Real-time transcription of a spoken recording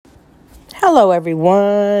Hello,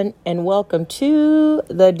 everyone, and welcome to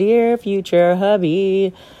the Dear Future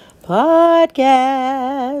Hubby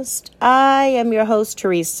podcast. I am your host,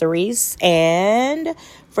 Therese Cerise, and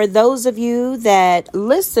for those of you that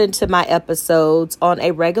listen to my episodes on a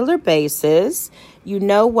regular basis, you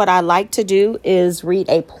know what I like to do is read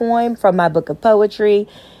a poem from my book of poetry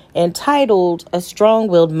entitled A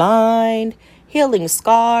Strong-Willed Mind, Healing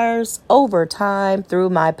Scars Over Time Through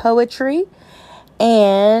My Poetry.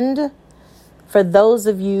 And for those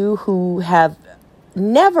of you who have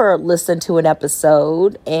never listened to an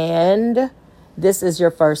episode and this is your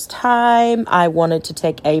first time, I wanted to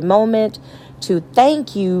take a moment to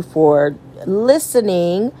thank you for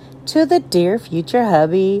listening to the Dear Future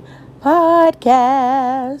Hubby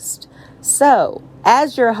podcast. So,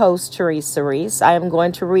 as your host, Therese Cerise, I am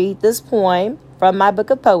going to read this poem from my book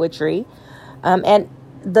of poetry. And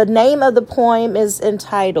the name of the poem is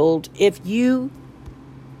entitled, If You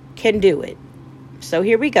Can Do It. So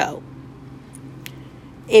here we go.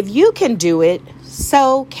 If you can do it,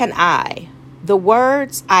 so can I. The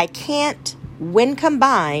words I can't, when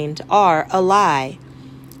combined, are a lie.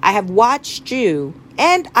 I have watched you,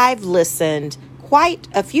 and I've listened quite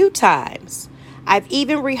a few times. I've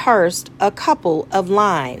even rehearsed a couple of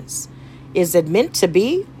lines. Is it meant to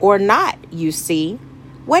be or not, you see?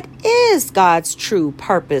 What is God's true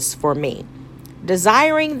purpose for me?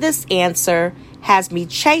 Desiring this answer has me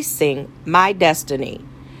chasing my destiny.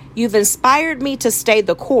 You've inspired me to stay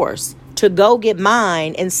the course, to go get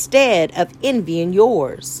mine instead of envying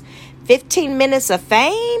yours. 15 minutes of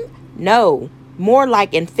fame? No, more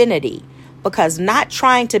like infinity, because not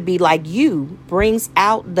trying to be like you brings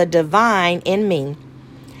out the divine in me.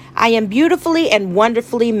 I am beautifully and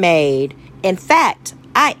wonderfully made. In fact,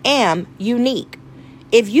 I am unique.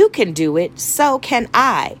 If you can do it, so can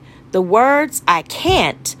I. The words I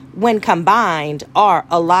can't, when combined, are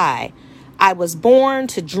a lie. I was born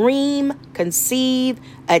to dream, conceive,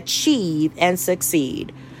 achieve, and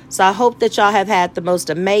succeed. So I hope that y'all have had the most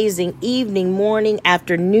amazing evening, morning,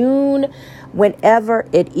 afternoon, whenever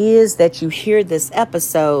it is that you hear this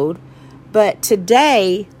episode. But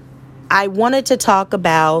today, I wanted to talk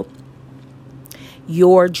about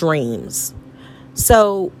your dreams.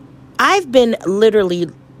 So I've been literally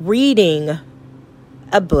reading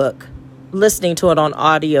a book, listening to it on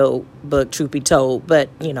audio book, truth be told, but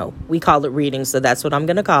we call it reading, so that's what I'm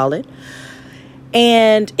going to call it.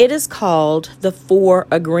 And it is called The 4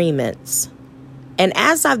 Agreements. And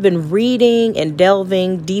as I've been reading and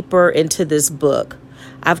delving deeper into this book,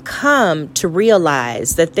 I've come to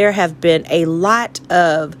realize that there have been a lot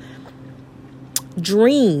of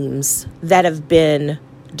dreams that have been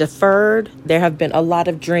deferred. There have been a lot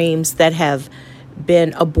of dreams that have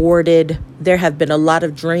been aborted. There have been a lot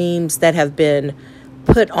of dreams that have been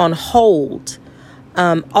put on hold,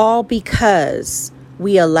 all because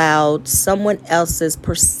we allowed someone else's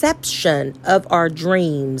perception of our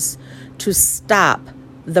dreams to stop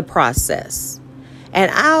the process.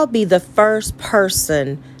 And I'll be the first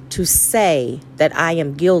person to say that I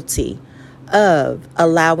am guilty of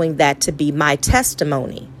allowing that to be my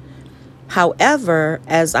testimony. However,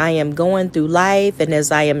 as I am going through life and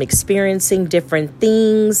as I am experiencing different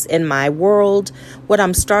things in my world, what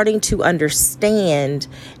I'm starting to understand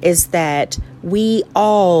is that we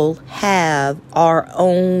all have our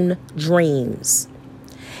own dreams.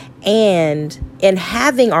 And in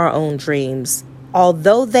having our own dreams,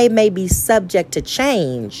 although they may be subject to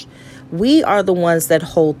change, we are the ones that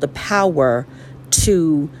hold the power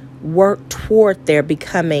to work toward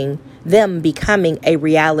them becoming a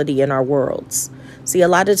reality in our worlds. See, a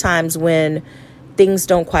lot of times when things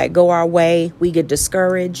don't quite go our way, we get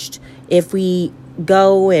discouraged. If we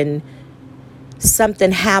go and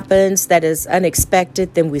something happens that is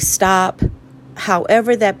unexpected, then we stop.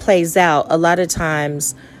 However that plays out, a lot of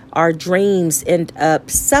times our dreams end up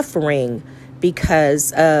suffering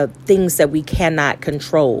because of things that we cannot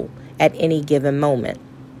control at any given moment.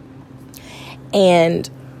 And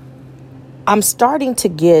I'm starting to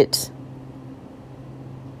get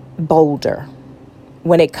bolder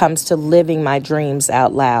when it comes to living my dreams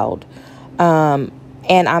out loud. And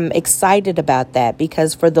I'm excited about that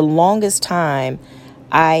because for the longest time,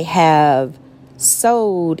 I have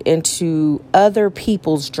sowed into other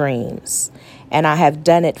people's dreams. And I have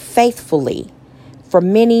done it faithfully for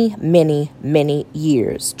many, many, many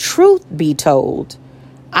years. Truth be told,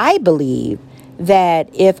 I believe that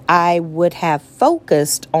if I would have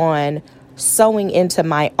focused on sowing into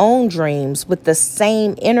my own dreams with the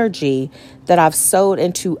same energy that I've sowed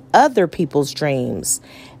into other people's dreams,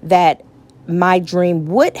 that my dream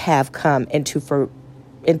would have come into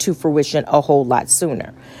fruition a whole lot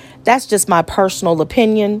sooner. That's just my personal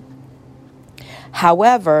opinion.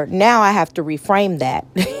 However, now I have to reframe that.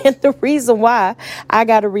 And the reason why I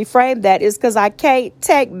got to reframe that is because I can't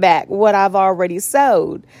take back what I've already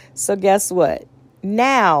sowed. So guess what?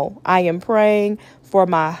 Now I am praying for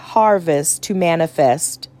my harvest to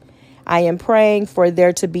manifest. I am praying for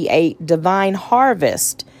there to be a divine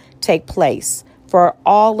harvest take place for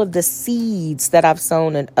all of the seeds that I've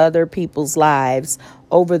sown in other people's lives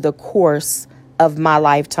over the course of my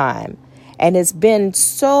lifetime. And it's been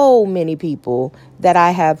so many people that I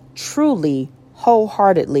have truly,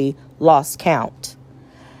 wholeheartedly lost count.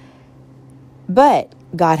 But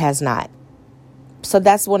God has not. So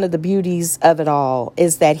that's one of the beauties of it all,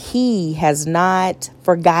 is that He has not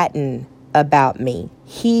forgotten about me.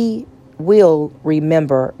 He will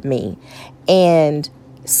remember me. And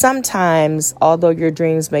sometimes, although your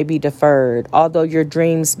dreams may be deferred, although your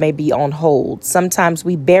dreams may be on hold, sometimes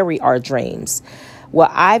we bury our dreams. Well,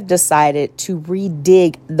 I've decided to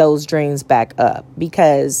redig those dreams back up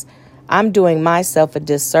because I'm doing myself a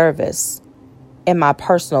disservice, in my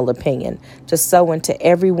personal opinion, to sow into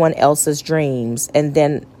everyone else's dreams and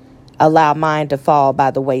then allow mine to fall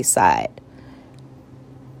by the wayside.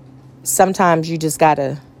 Sometimes you just got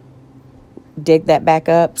to dig that back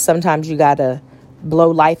up. Sometimes you got to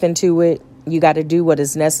blow life into it. You got to do what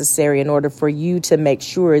is necessary in order for you to make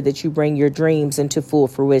sure that you bring your dreams into full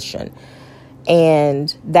fruition.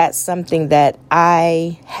 And that's something that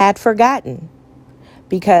I had forgotten,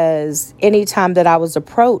 because anytime that I was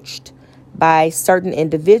approached by certain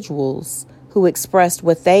individuals who expressed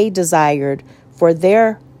what they desired for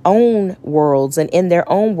their own worlds and in their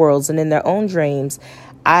own worlds and in their own dreams,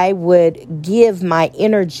 I would give my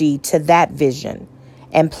energy to that vision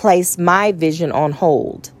and place my vision on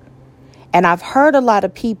hold. And I've heard a lot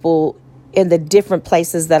of people in the different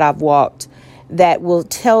places that I've walked that will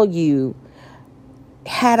tell you,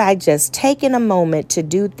 had I just taken a moment to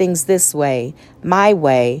do things this way, my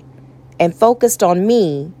way, and focused on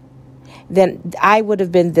me, then I would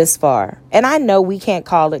have been this far. And I know we can't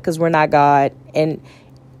call it because we're not God, and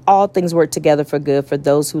all things work together for good for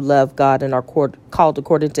those who love God and are called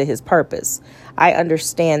according to His purpose. I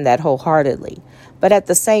understand that wholeheartedly. But at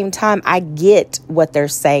the same time, I get what they're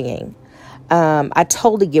saying. I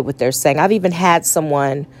totally get what they're saying. I've even had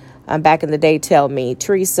someone back in the day tell me,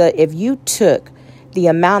 Teresa, if you took the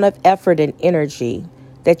amount of effort and energy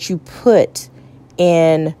that you put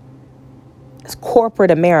in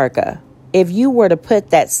corporate America, if you were to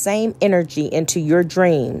put that same energy into your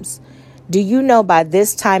dreams, do you know by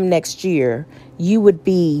this time next year, you would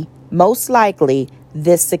be most likely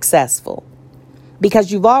this successful?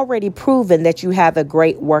 Because you've already proven that you have a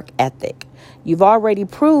great work ethic. You've already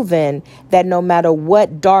proven that no matter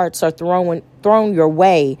what darts are thrown your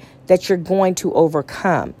way, that you're going to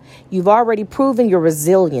overcome. You've already proven your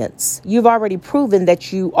resilience. You've already proven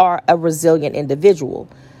that you are a resilient individual.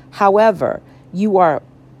 However, you are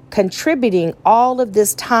contributing all of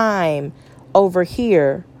this time over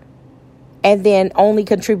here and then only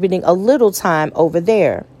contributing a little time over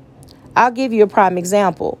there. I'll give you a prime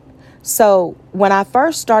example. So when I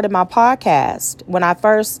first started my podcast, when I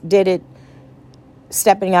first did it,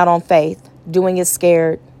 stepping out on faith, doing it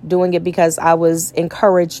scared, doing it because I was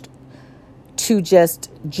encouraged to just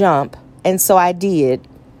jump. And so I did.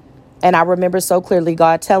 And I remember so clearly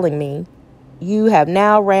God telling me, you have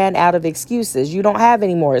now ran out of excuses. You don't have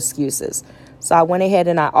any more excuses. So I went ahead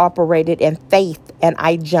and I operated in faith and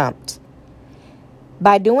I jumped.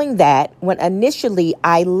 By doing that, when initially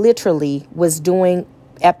I literally was doing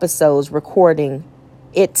episodes, recording,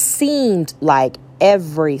 it seemed like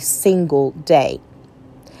every single day.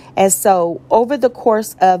 And so over the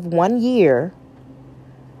course of 1 year,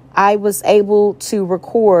 I was able to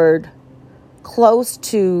record close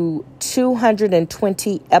to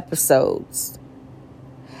 220 episodes.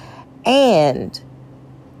 And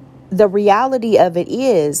the reality of it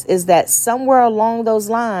is that somewhere along those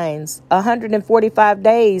lines, 145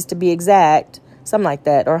 days to be exact, something like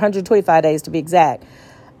that, or 125 days to be exact,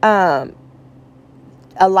 a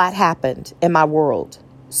lot happened in my world.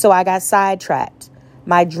 So I got sidetracked.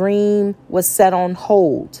 My dream was set on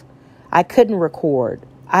hold. I couldn't record.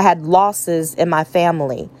 I had losses in my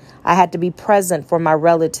family. I had to be present for my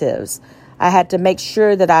relatives. I had to make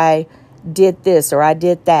sure that I did this or I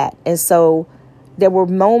did that. And so there were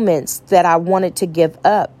moments that I wanted to give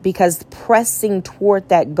up because pressing toward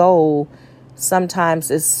that goal sometimes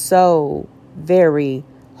is so very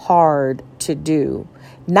hard to do.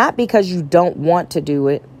 Not because you don't want to do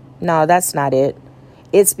it. No, that's not it.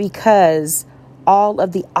 It's because all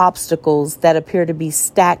of the obstacles that appear to be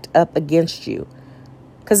stacked up against you.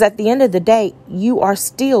 Because at the end of the day, you are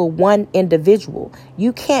still one individual.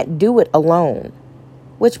 You can't do it alone.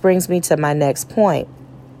 Which brings me to my next point.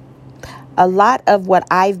 A lot of what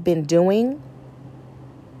I've been doing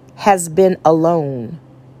has been alone.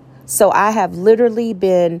 So I have literally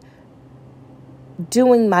been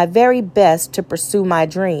doing my very best to pursue my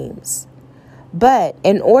dreams. But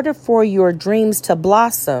in order for your dreams to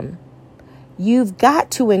blossom, you've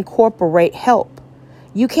got to incorporate help.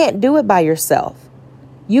 You can't do it by yourself.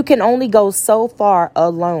 You can only go so far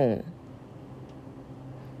alone.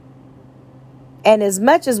 And as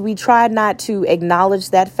much as we try not to acknowledge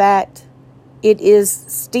that fact, it is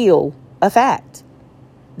still a fact.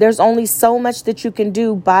 There's only so much that you can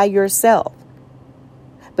do by yourself.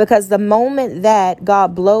 Because the moment that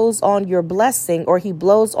God blows on your blessing or he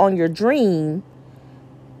blows on your dream,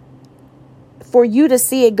 for you to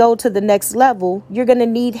see it go to the next level, you're going to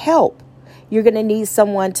need help. You're going to need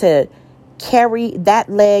someone to carry that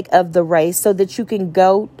leg of the race so that you can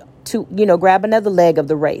go to, grab another leg of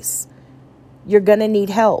the race. You're going to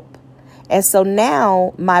need help. And so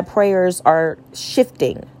now my prayers are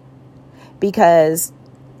shifting because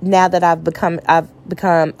now that I've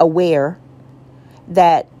become aware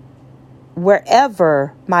that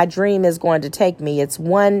wherever my dream is going to take me, it's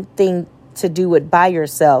one thing to do it by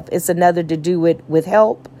yourself. It's another to do it with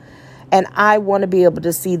help. And I want to be able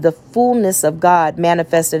to see the fullness of God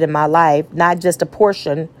manifested in my life, not just a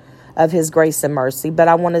portion of his grace and mercy, but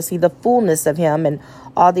I want to see the fullness of him and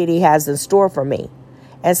all that he has in store for me.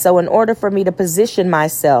 And so in order for me to position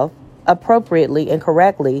myself appropriately and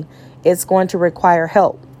correctly, it's going to require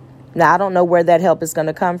help. Now, I don't know where that help is going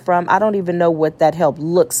to come from. I don't even know what that help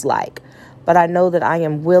looks like, but I know that I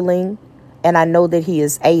am willing and I know that he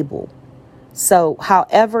is able. So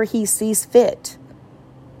however he sees fit,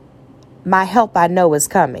 my help I know is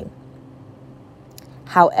coming.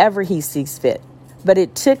 However he sees fit. But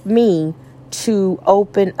it took me to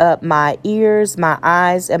open up my ears, my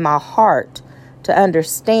eyes, and my heart to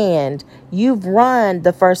understand you've run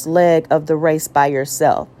the first leg of the race by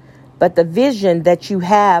yourself. But the vision that you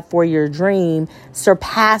have for your dream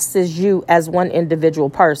surpasses you as one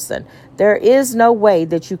individual person. There is no way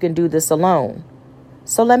that you can do this alone.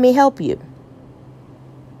 So let me help you.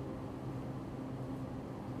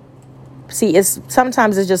 See,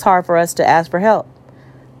 sometimes it's just hard for us to ask for help.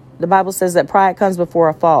 The Bible says that pride comes before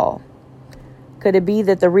a fall. Could it be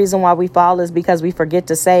that the reason why we fall is because we forget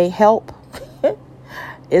to say help?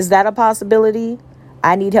 Is that a possibility?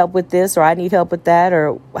 I need help with this, or I need help with that,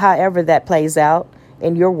 or however that plays out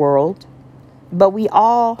in your world. But we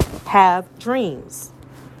all have dreams.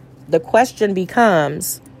 The question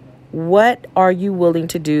becomes, what are you willing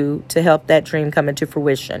to do to help that dream come into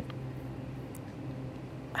fruition?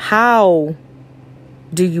 How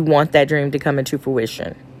do you want that dream to come into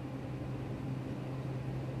fruition?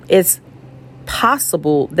 It's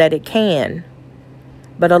possible that it can,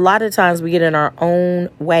 but a lot of times we get in our own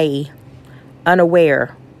way,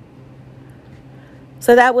 unaware.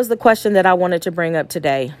 So that was the question that I wanted to bring up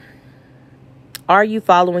today. Are you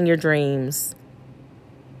following your dreams?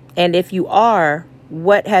 And if you are,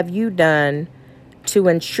 what have you done to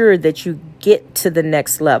ensure that you get to the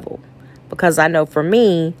next level? Because I know for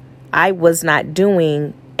me, I was not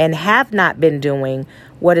doing and have not been doing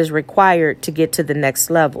what is required to get to the next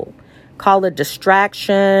level. Call it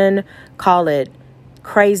distraction, call it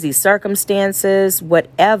crazy circumstances,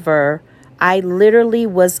 whatever. I literally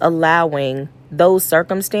was allowing those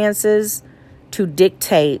circumstances to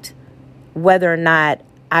dictate whether or not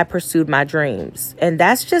I pursued my dreams. And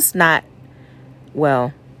that's just not,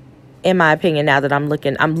 well, in my opinion, now that I'm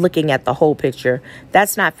looking at the whole picture,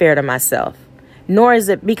 that's not fair to myself. Nor is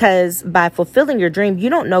it, because by fulfilling your dream, you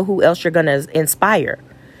don't know who else you're going to inspire.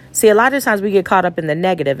 See, a lot of times we get caught up in the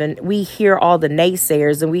negative and we hear all the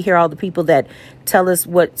naysayers and we hear all the people that tell us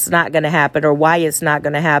what's not going to happen or why it's not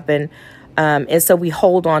going to happen. And so we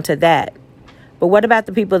hold on to that. But what about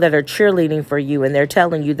the people that are cheerleading for you and they're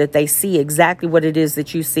telling you that they see exactly what it is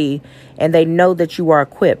that you see and they know that you are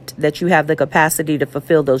equipped, that you have the capacity to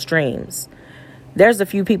fulfill those dreams? There's a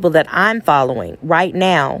few people that I'm following right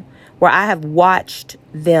now where I have watched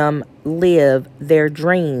them live their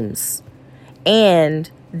dreams, and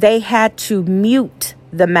they had to mute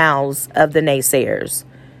the mouths of the naysayers.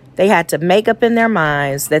 They had to make up in their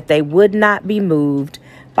minds that they would not be moved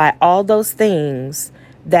by all those things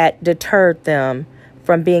that deterred them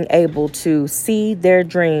from being able to see their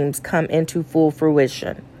dreams come into full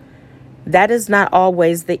fruition. That is not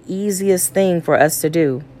always the easiest thing for us to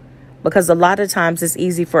do, because a lot of times it's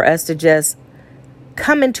easy for us to just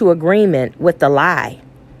come into agreement with the lie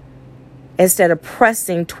instead of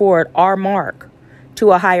pressing toward our mark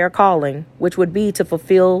to a higher calling, which would be to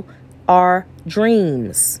fulfill our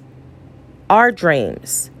dreams. Our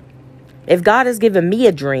dreams. If God has given me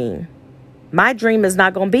a dream, my dream is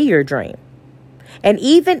not going to be your dream. And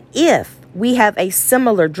even if we have a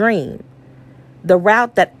similar dream, the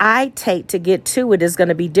route that I take to get to it is going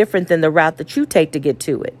to be different than the route that you take to get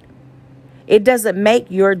to it. It doesn't make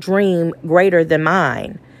your dream greater than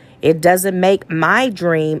mine. It doesn't make my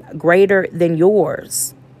dream greater than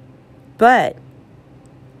yours. But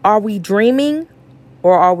are we dreaming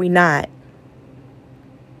or are we not?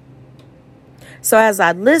 So as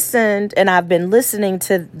I listened, and I've been listening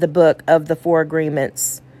to the book of the 4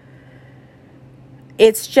 Agreements,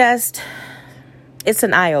 it's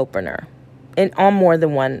an eye-opener on more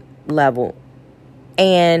than one level.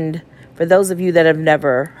 And for those of you that have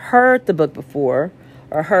never heard the book before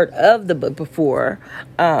or heard of the book before,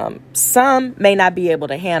 some may not be able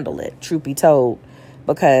to handle it, truth be told,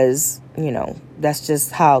 because, that's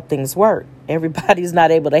just how things work. Everybody's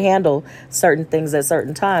not able to handle certain things at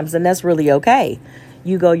certain times, and that's really okay.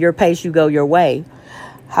 You go your pace, you go your way.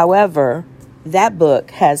 However, that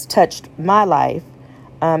book has touched my life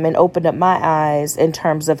and opened up my eyes in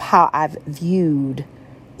terms of how I've viewed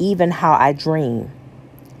even how I dream.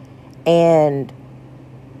 And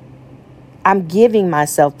I'm giving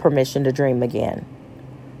myself permission to dream again.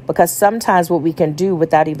 Because sometimes what we can do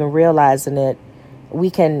without even realizing it, we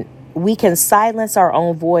can silence our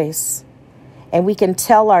own voice, and we can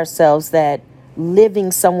tell ourselves that living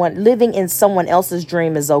in someone else's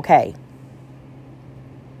dream is okay.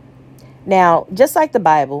 Now, just like the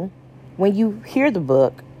Bible, when you hear the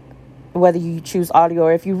book, whether you choose audio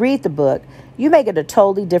or if you read the book, you may get a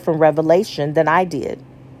totally different revelation than I did.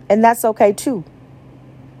 And that's okay too.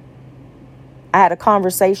 I had a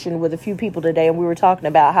conversation with a few people today, and we were talking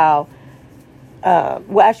about how,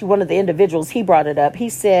 actually one of the individuals, he brought it up. He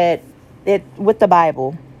said it with the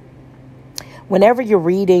Bible, whenever you're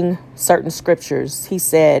reading certain scriptures, he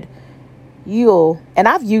said, and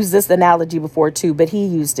I've used this analogy before too, but he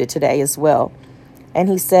used it today as well. And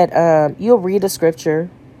he said, you'll read a scripture,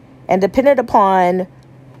 and depending upon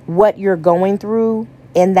what you're going through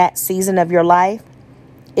in that season of your life,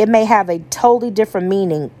 it may have a totally different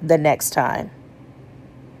meaning the next time.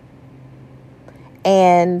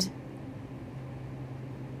 And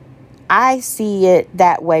I see it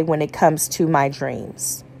that way when it comes to my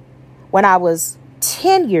dreams. When I was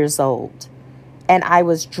 10 years old and I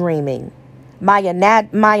was dreaming, my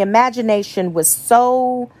imagination was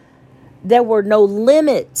there were no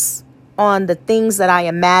limits on the things that I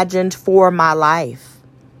imagined for my life.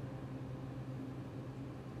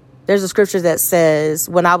 There's a scripture that says,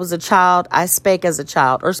 when I was a child, I spake as a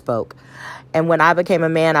child, or spoke. And when I became a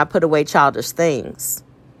man, I put away childish things.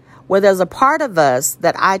 Well, there's a part of us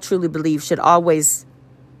that I truly believe should always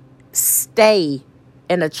stay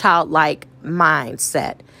in a childlike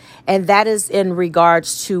mindset. And that is in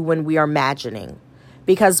regards to when we are imagining.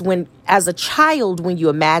 Because as a child, when you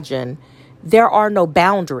imagine, there are no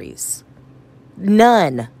boundaries.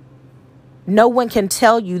 None. No one can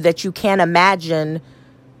tell you that you can't imagine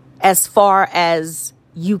as far as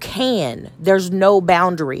you can. There's no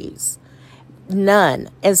boundaries. None.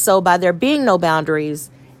 And so by there being no boundaries,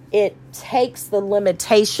 it takes the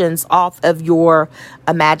limitations off of your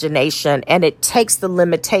imagination, and it takes the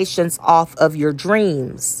limitations off of your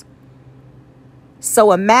dreams.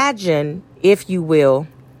 So imagine, if you will,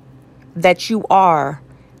 that you are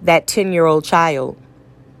that 10-year-old child.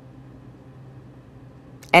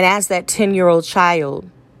 And as that 10-year-old child,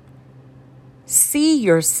 see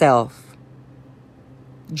yourself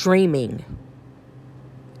dreaming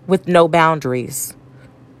with no boundaries,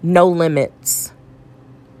 no limits,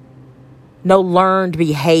 no learned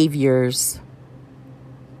behaviors,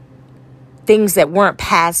 things that weren't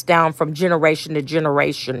passed down from generation to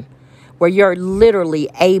generation, where you're literally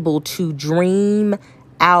able to dream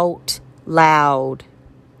out loud.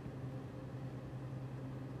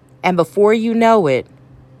 And before you know it,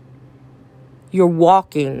 you're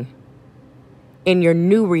walking in your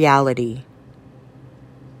new reality.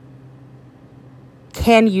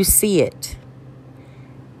 Can you see it?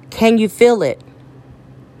 Can you feel it?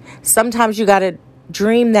 Sometimes you got to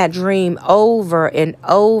dream that dream over and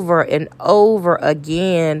over and over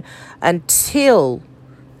again until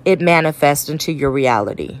it manifests into your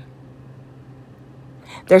reality.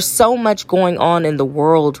 There's so much going on in the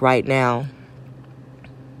world right now.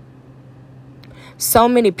 So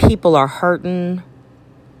many people are hurting.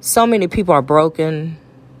 So many people are broken.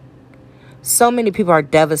 So many people are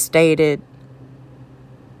devastated.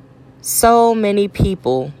 So many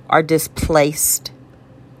people are displaced.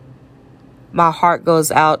 My heart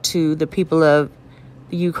goes out to the people of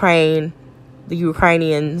the Ukraine, the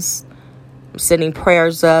Ukrainians. I'm sending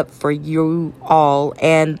prayers up for you all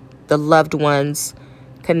and the loved ones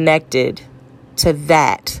connected to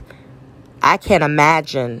that. I can't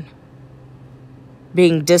imagine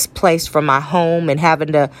being displaced from my home and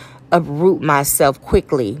having to uproot myself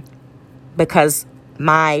quickly because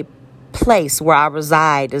my place where I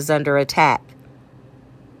reside is under attack.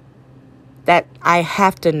 That I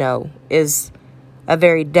have to know is a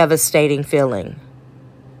very devastating feeling.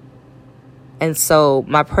 And so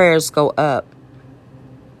my prayers go up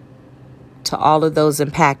to all of those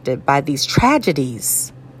impacted by these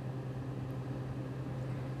tragedies.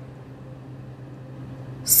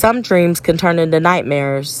 Some dreams can turn into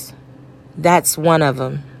nightmares. That's one of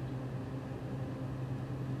them.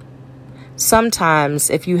 Sometimes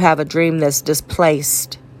if you have a dream that's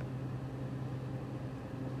displaced,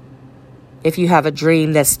 if you have a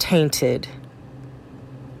dream that's tainted,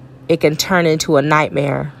 it can turn into a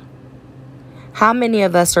nightmare. How many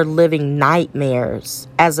of us are living nightmares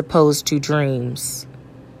as opposed to dreams?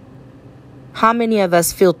 How many of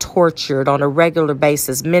us feel tortured on a regular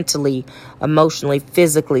basis, mentally, emotionally,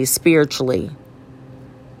 physically, spiritually?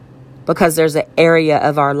 Because there's an area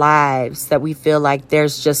of our lives that we feel like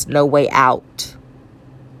there's just no way out.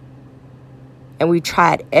 And we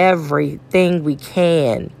tried everything we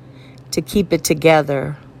can to keep it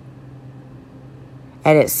together.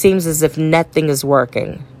 And it seems as if nothing is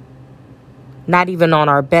working. Not even on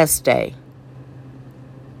our best day.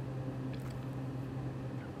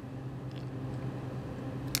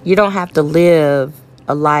 You don't have to live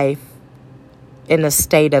a life in a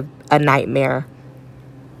state of a nightmare.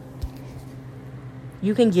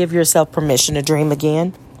 You can give yourself permission to dream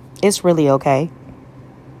again. It's really okay.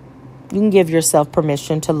 You can give yourself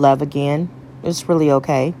permission to love again. It's really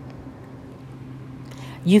okay.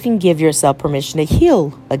 You can give yourself permission to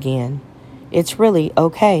heal again. It's really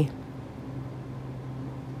okay.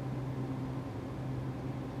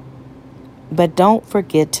 But don't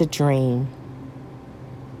forget to dream.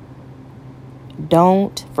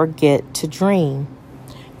 Don't forget to dream.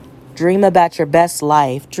 Dream about your best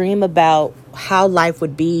life. Dream about how life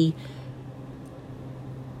would be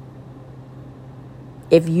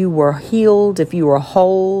if you were healed, if you were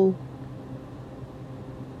whole,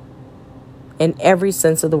 in every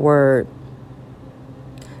sense of the word.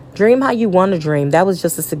 Dream how you want to dream. That was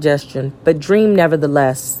just a suggestion, but dream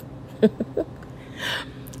nevertheless.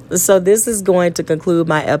 So this is going to conclude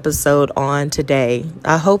my episode on today.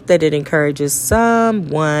 I hope that it encourages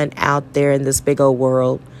someone out there in this big old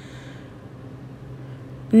world.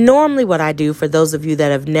 Normally what I do, for those of you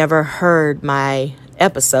that have never heard my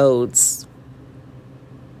episodes,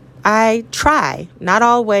 I try, not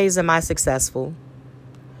always am I successful,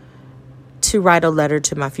 to write a letter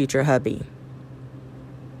to my future hubby.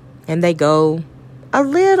 And they go a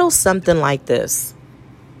little something like this.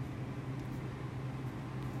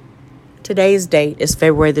 Today's date is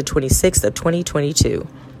February the 26th of 2022.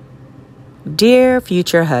 Dear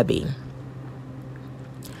future hubby,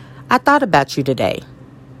 I thought about you today.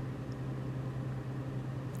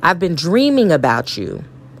 I've been dreaming about you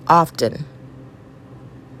often.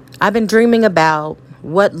 I've been dreaming about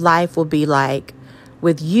what life will be like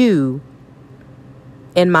with you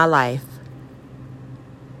in my life.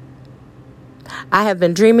 I have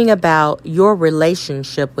been dreaming about your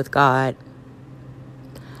relationship with God.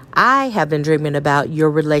 I have been dreaming about your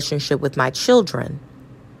relationship with my children,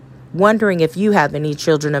 wondering if you have any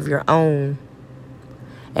children of your own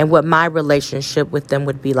and what my relationship with them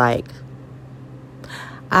would be like.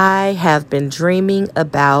 I have been dreaming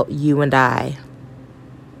about you and I,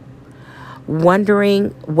 wondering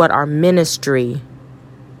what our ministry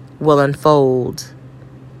will unfold,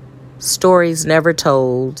 stories never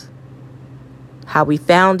told, how we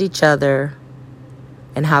found each other,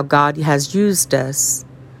 and how God has used us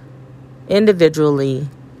individually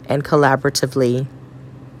and collaboratively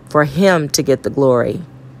for Him to get the glory.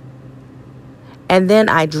 And then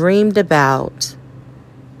I dreamed about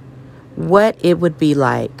what it would be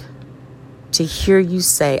like to hear you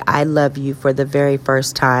say, I love you for the very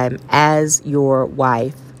first time as your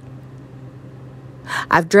wife.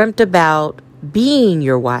 I've dreamt about being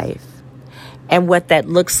your wife and what that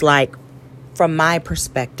looks like from my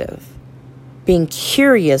perspective, being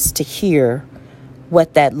curious to hear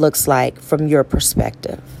what that looks like from your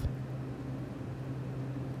perspective.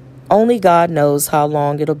 Only God knows how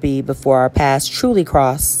long it'll be before our paths truly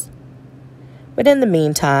cross. But in the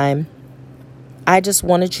meantime, I just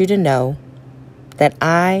wanted you to know that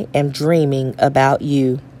I am dreaming about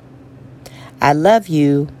you. I love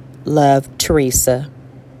you. Love, Teresa.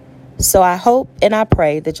 So I hope and I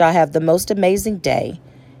pray that y'all have the most amazing day,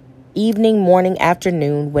 evening, morning,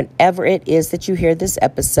 afternoon, whenever it is that you hear this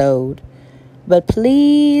episode. But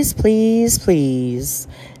please, please, please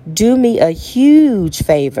Do me a huge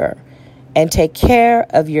favor and take care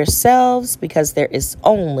of yourselves because there is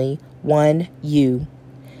only one you.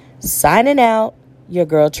 Signing out, your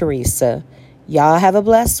girl Teresa. Y'all have a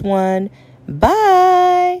blessed one.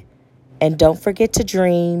 Bye. And don't forget to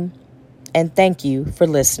dream. And thank you for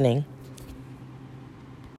listening.